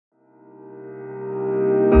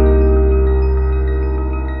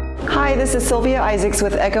this is Sylvia Isaacs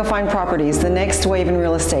with Ecofine Properties, the next wave in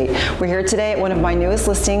real estate. We're here today at one of my newest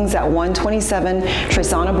listings at 127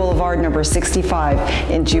 Tresana Boulevard, number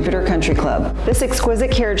 65 in Jupiter Country Club. This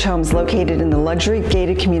exquisite carriage home is located in the luxury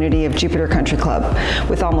gated community of Jupiter Country Club.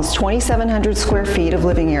 With almost 2,700 square feet of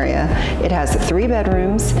living area, it has 3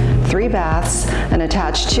 bedrooms, 3 baths, an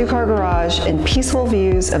attached 2-car garage, and peaceful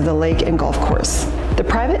views of the lake and golf course. The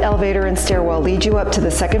private elevator and stairwell lead you up to the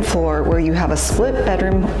 2nd floor where you have a split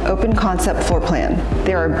bedroom open concept floor plan.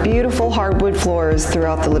 There are beautiful hardwood floors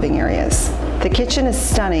throughout the living areas. The kitchen is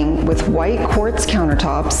stunning with white quartz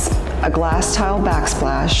countertops, a glass tile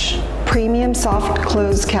backsplash, premium soft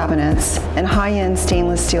closed cabinets, and high-end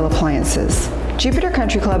stainless steel appliances. Jupiter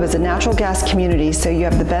Country Club is a natural gas community, so you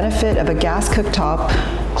have the benefit of a gas cooktop,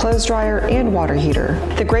 clothes dryer, and water heater.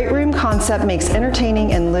 The great room concept makes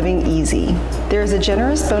entertaining and living easy. There is a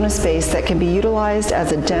generous bonus space that can be utilized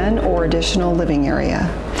as a den or additional living area.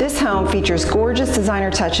 This home features gorgeous designer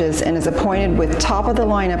touches and is appointed with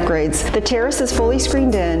top-of-the-line upgrades. The terrace is fully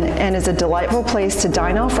screened in and is a delightful place to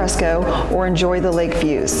dine al fresco or enjoy the lake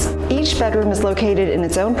views. Each bedroom is located in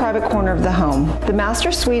its own private corner of the home. The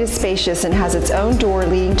master suite is spacious and has its own door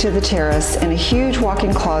leading to the terrace and a huge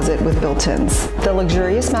walk-in closet with built-ins. The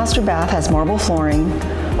luxurious master bath has marble flooring,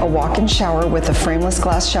 a walk-in shower with a frameless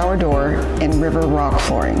glass shower door, and river rock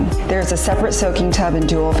flooring. There is a separate soaking tub and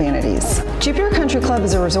dual vanities. Jupiter Country Club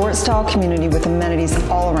is a resort-style community with amenities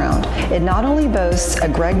all around. It not only boasts a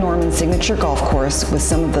Greg Norman signature golf course with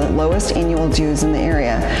some of the lowest annual dues in the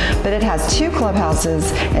area, but it has 2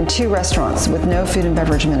 clubhouses and 2 restaurants with no food and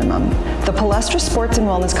beverage minimum. The Palestra Sports and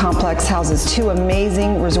Wellness Complex houses 2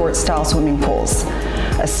 amazing resort-style swimming pools,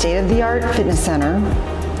 a state-of-the-art fitness center,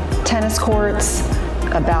 tennis courts,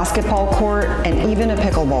 a basketball court, and even a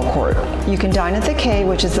pickleball court. You can dine at the K,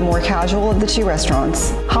 which is the more casual of the 2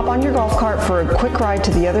 restaurants. Hop on your golf cart for a quick ride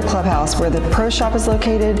to the other clubhouse where the Pro Shop is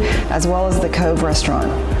located, as well as the Cove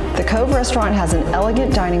Restaurant. The Cove Restaurant has an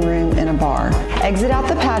elegant dining room and a bar. Exit out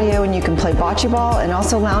the patio and you can play bocce ball and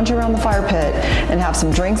also lounge around the fire pit and have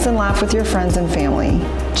some drinks and laugh with your friends and family.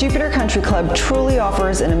 Jupiter Country Club truly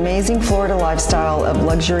offers an amazing Florida lifestyle of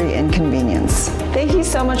luxury and convenience. Thank you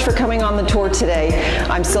so much for coming on the tour today.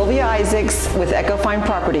 I'm Sylvia Isaacs with Ecofine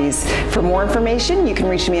Properties. For more information, you can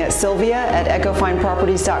reach me at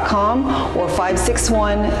sylvia@ecofineproperties.com or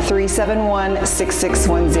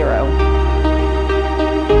 561-371-6610.